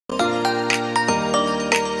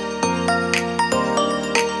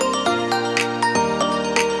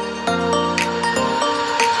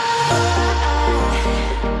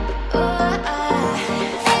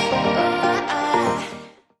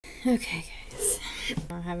Okay, guys.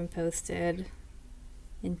 I haven't posted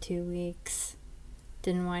in 2 weeks.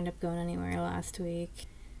 Didn't wind up going anywhere last week.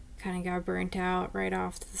 Kind of got burnt out right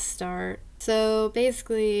off the start. So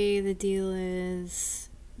basically the deal is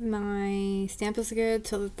my stamp is good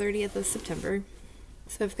till the 30th of September.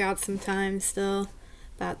 So I've got some time still,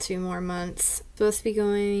 about 2 more months. Supposed to be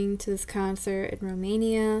going to this concert in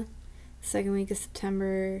Romania, second week of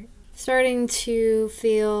September. Starting to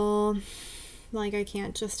feel like I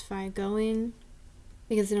can't justify going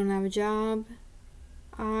because I don't have a job.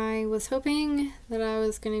 I was hoping that I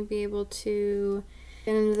was going to be able to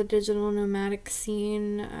get into the digital nomadic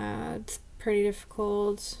scene. It's pretty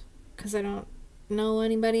difficult because I don't know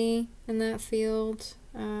anybody in that field.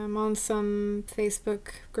 I'm on some Facebook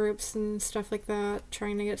groups and stuff like that,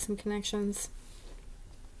 trying to get some connections.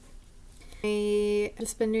 I've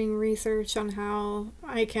just been doing research on how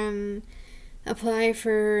I can apply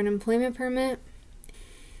for an employment permit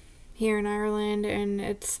here in Ireland, and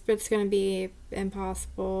it's going to be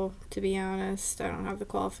impossible, to be honest. I don't have the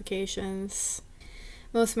qualifications.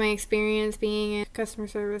 Most of my experience being in customer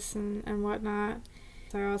service and whatnot.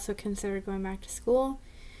 So I also considered going back to school.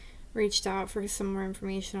 Reached out for some more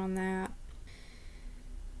information on that.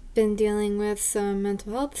 Been dealing with some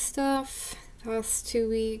mental health stuff. The last 2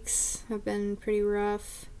 weeks have been pretty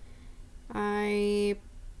rough. I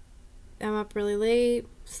am up really late,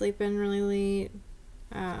 sleeping really late,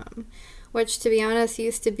 which, to be honest,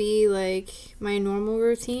 used to be like my normal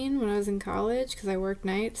routine when I was in college because I worked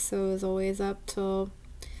nights, so I was always up till,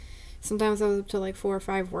 sometimes I was up till like 4 or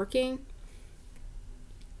 5 working.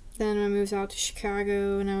 Then I moved out to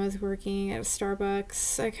Chicago and I was working at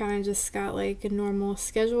Starbucks. I kind of just got like a normal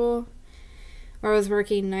schedule where I was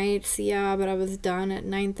working nights, yeah, but I was done at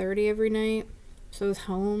 9:30 every night. So I was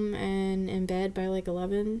home and in bed by like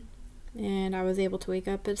 11. And I was able to wake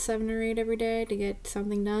up at 7 or 8 every day to get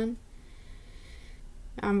something done.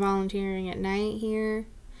 I'm volunteering at night here,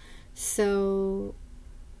 so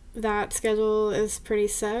that schedule is pretty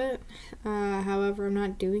set. However, I'm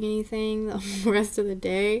not doing anything the rest of the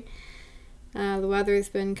day. The weather's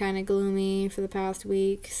been kind of gloomy for the past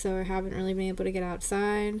week, so I haven't really been able to get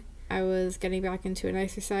outside. I was getting back into an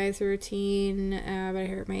exercise routine, but I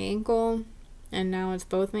hurt my ankle, and now it's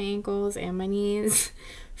both my ankles and my knees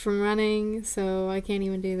from running, so I can't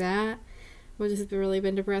even do that, which has really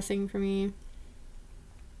been depressing for me.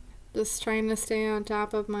 Just trying to stay on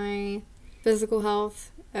top of my physical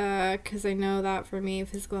health, because I know that for me,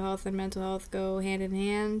 physical health and mental health go hand in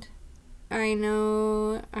hand. I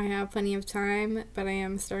know I have plenty of time, but I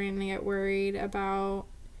am starting to get worried about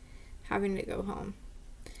having to go home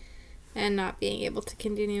and not being able to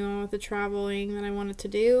continue on with the traveling that I wanted to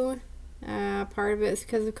do. Part of it is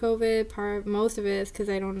because of COVID, most of it is because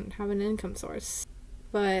I don't have an income source.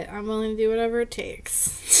 But I'm willing to do whatever it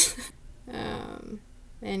takes.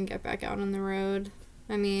 And get back out on the road.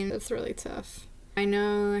 I mean, it's really tough. I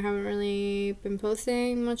know I haven't really been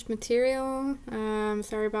posting much material.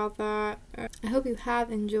 Sorry about that. I hope you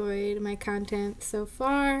have enjoyed my content so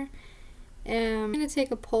far. I'm going to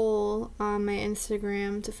take a poll on my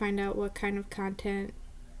Instagram to find out what kind of content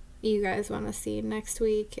you guys want to see next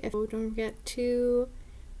week. Don't forget to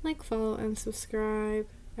like, follow, and subscribe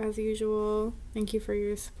as usual. Thank you for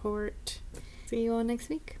your support. See you all next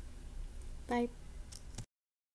week. Bye.